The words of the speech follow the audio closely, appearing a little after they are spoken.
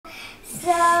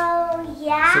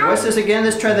Yeah. So what's this again?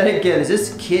 Let's try that again. Is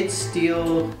this Kids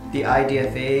Steal the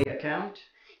IDFA account?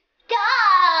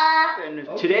 Duh!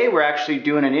 And today we're actually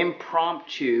doing an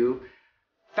impromptu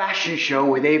fashion show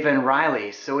with Ava and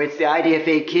Riley. So it's the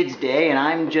IDFA Kids Day and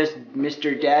I'm just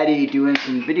Mr. Daddy doing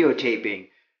some videotaping.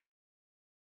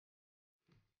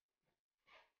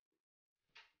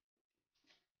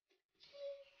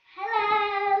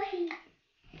 Hello!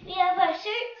 We have our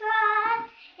shirts on,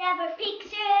 we have our pink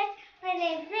shirts. My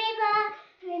name's Ava,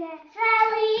 my name's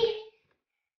Riley.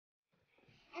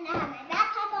 And I have my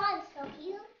backpack on, it's so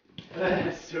cute.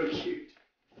 That's so cute.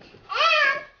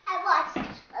 And I watched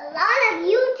a lot of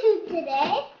YouTube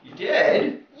today. You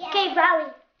did? Yeah. Okay,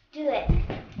 Riley, do it.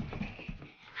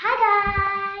 Hi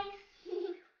guys!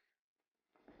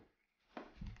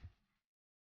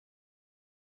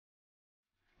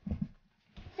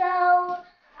 So,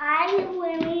 I'm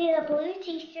wearing a blue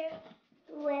t-shirt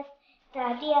with the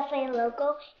IDFA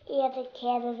logo and the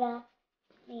Canada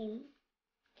name,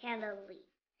 Canada Leaf.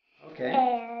 Okay.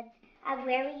 And I'm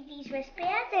wearing these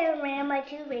wristbands and I'm wearing my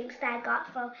 2 rings that I got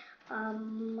from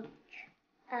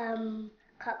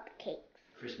cupcakes.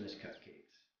 Christmas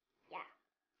cupcakes. Yeah.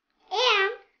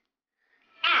 And,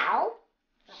 ow,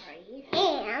 sorry.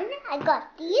 And I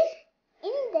got these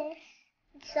in this.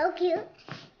 It's so cute.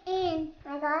 And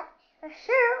I got a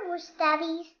shirt with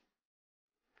Daddy's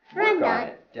friend on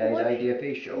it. Daddy's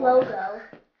IDFA show. Logo.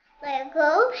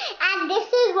 And this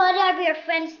is one of your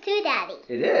friends too, Daddy.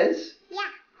 It is? Yeah.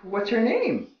 What's her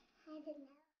name? I don't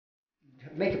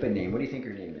know. Make up a name. What do you think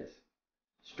her name is?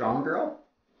 Strong Girl?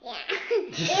 Yeah.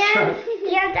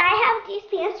 and I have these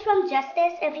pants from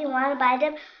Justice if you want to buy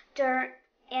them. They're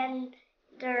in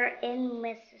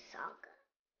Mississauga.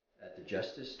 At the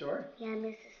Justice store? Yeah,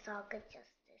 Mississauga Justice.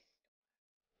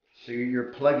 So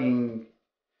you're plugging,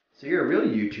 so you're a real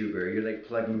YouTuber. You're like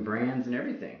plugging brands and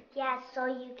everything. Yeah, so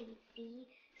you can see,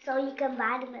 so you can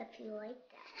buy them if you like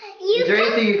that. Is there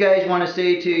anything you guys want to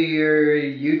say to your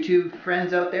YouTube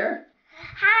friends out there?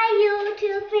 Hi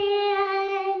YouTube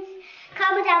fans!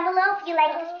 Comment down below if you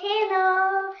like this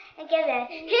channel and give it a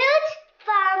huge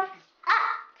thumbs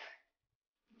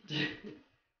up.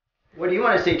 What do you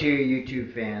want to say to your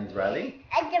YouTube fans, Riley?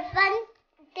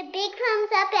 The big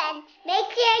thumbs up and make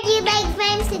sure you make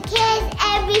friends with kids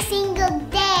every single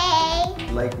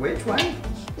day. Like which one?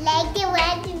 Like the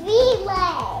one we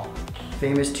like.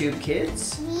 Famous Tube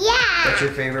Kids? Yeah. That's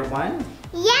your favorite one?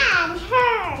 Yeah, and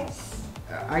hers.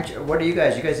 What are you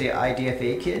guys? You guys the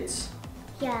IDFA Kids?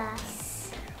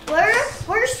 Yes. We're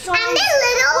Sean's, and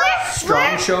the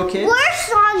Strong Show Kids? We're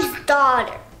Sean's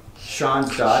daughter.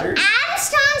 Sean's daughters? I'm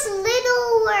Sean's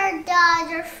littler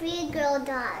daughter, 3-year-old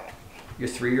daughter. Your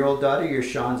 3-year-old daughter? You're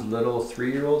Sean's little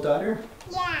 3-year-old daughter?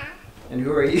 Yeah. And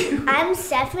who are you? I'm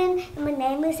 7, and my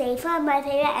name is Ava, and my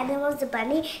favorite animal is a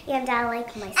bunny, and I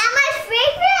like myself. And my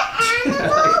favorite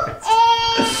animal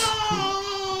is...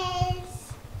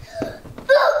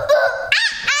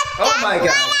 Oh my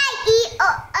God.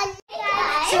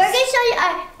 So we're going to show you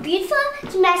our beautiful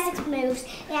gymnastics moves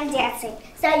and dancing.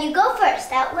 So you go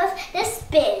first, out with the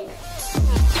spin.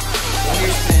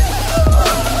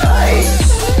 Oh, nice.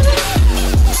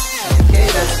 Okay,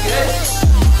 that's good.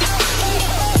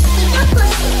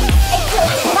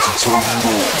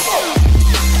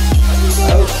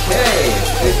 Okay,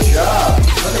 good job.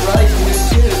 Look at Riley can do it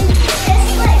too. This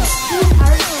leg, too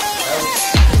hard.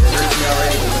 It hurts me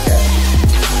already to look at.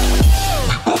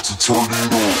 About to turn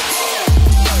it on.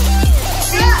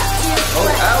 Oh,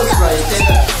 ouch, Riley, stand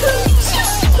up.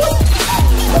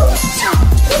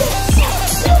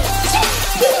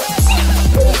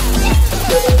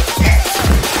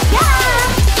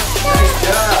 Nice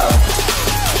job.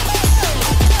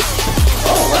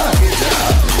 Oh, wow, good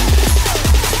job.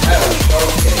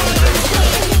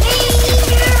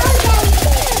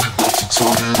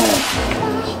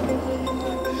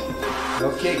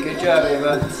 Oh, okay, good job,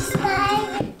 Ava.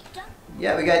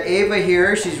 Yeah, we got Ava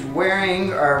here. She's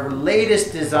wearing our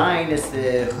latest design. It's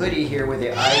the hoodie here with the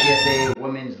IDFA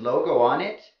Women's logo on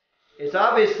it. It's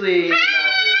obviously not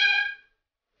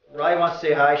her. Riley wants to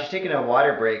say hi. She's taking a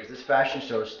water break. This fashion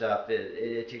show stuff,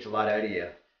 it takes a lot out of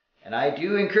you. And I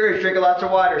do encourage drinking lots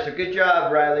of water, so good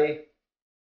job, Riley.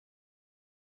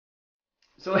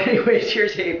 So anyways,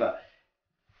 here's Ava.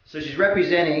 So she's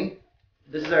representing,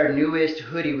 this is our newest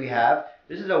hoodie we have.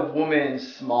 This is a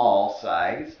woman's small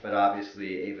size, but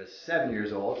obviously Ava's 7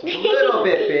 years old, so it's a little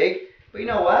bit big. But you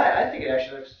know what? I think it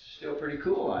actually looks still pretty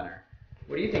cool on her.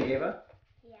 What do you think, Ava?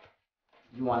 Yeah.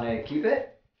 You want to keep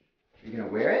it? You're gonna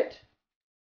wear it?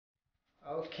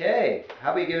 Okay.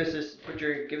 How about you give us this?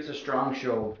 Give us a strong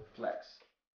show flex.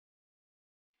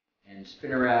 And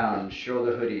spin around. Show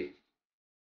the hoodie.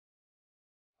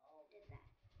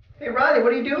 Hey Riley,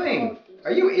 what are you doing?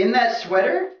 Are you in that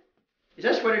sweater? Is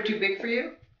that sweater too big for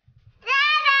you?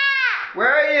 Dada!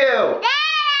 Where are you? Dada!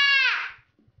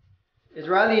 Is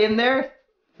Riley in there?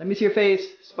 Let me see your face.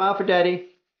 Smile for Daddy.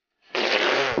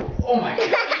 Oh my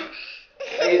God.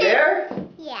 Are you there?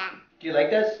 Yeah. Do you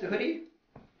like that hoodie?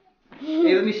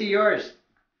 Hey, let me see yours.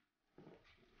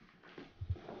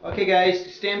 Okay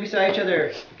guys, stand beside each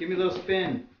other. Give me a little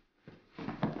spin.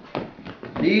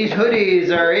 These hoodies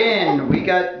are in. We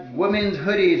got women's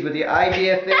hoodies with the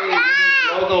IDFA women's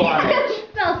logo on it.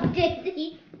 So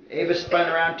dizzy. Ava spun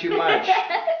around too much.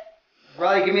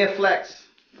 Riley, give me a flex.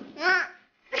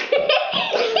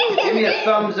 Give me a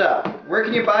thumbs up. Where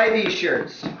can you buy these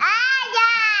shirts?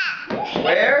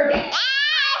 Where?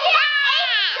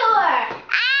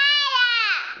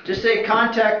 Just say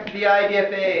contact the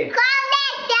IDFA.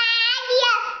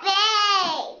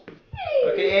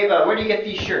 Okay, Ava, where do you get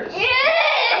these shirts?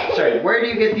 Sorry, where do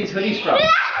you get these hoodies from?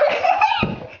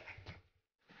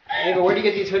 Ava, where do you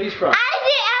get these hoodies from?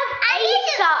 IDFA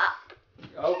shop.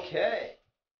 Okay.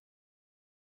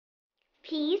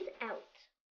 Peace out.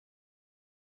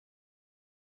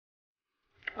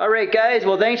 Alright guys,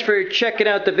 well thanks for checking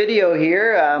out the video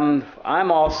here.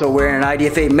 I'm also wearing an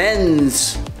IDFA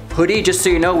men's hoodie. Just so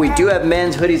you know, we do have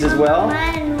men's hoodies as well.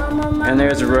 And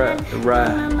there's Ava.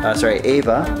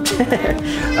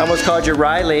 I almost called you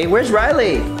Riley. Where's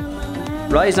Riley?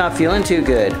 Riley's not feeling too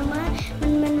good.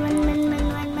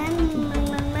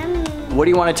 What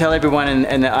do you want to tell everyone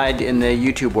in the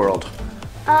YouTube world?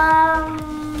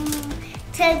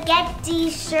 To get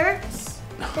these shirts.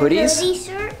 Hoodies? The hoodie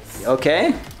shirts.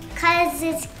 Okay. Because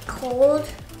it's cold.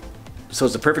 So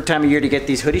it's the perfect time of year to get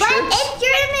these hoodie shirts? But if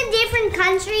you're in a different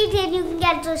country, then you can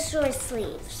get the short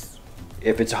sleeves.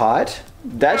 If it's hot?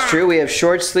 That's true. We have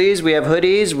short sleeves, we have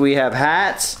hoodies, we have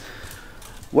hats.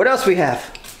 What else we have?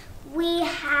 We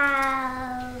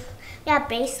have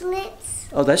bracelets.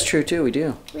 Oh, that's true too. We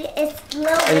do. It's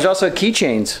little. And there's also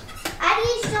keychains. I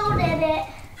just showed it.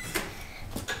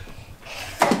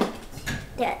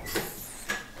 Yes.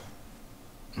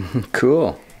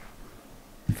 Cool.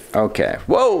 Okay.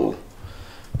 Whoa.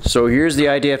 So here's the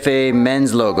IDFA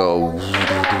men's logo.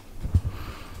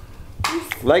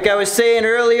 Like I was saying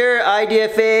earlier,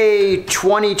 IDFA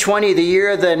 2020, the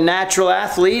year of the natural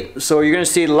athlete. So you're going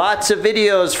to see lots of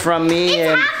videos from me.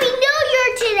 It's Happy New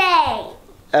Year today.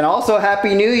 And also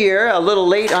Happy New Year. A little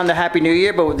late on the Happy New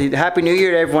Year, but Happy New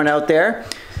Year to everyone out there.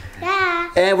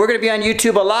 Yeah. And we're going to be on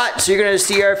YouTube a lot, so you're going to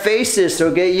see our faces, so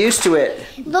get used to it.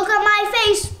 Look at my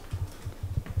face.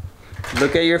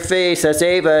 Look at your face. That's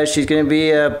Ava. She's going to be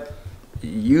a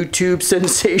YouTube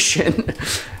sensation.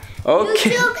 Okay.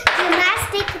 YouTube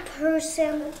gymnastic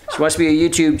person. She wants to be a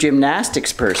YouTube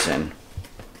gymnastics person.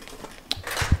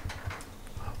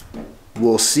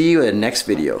 We'll see you in the next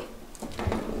video.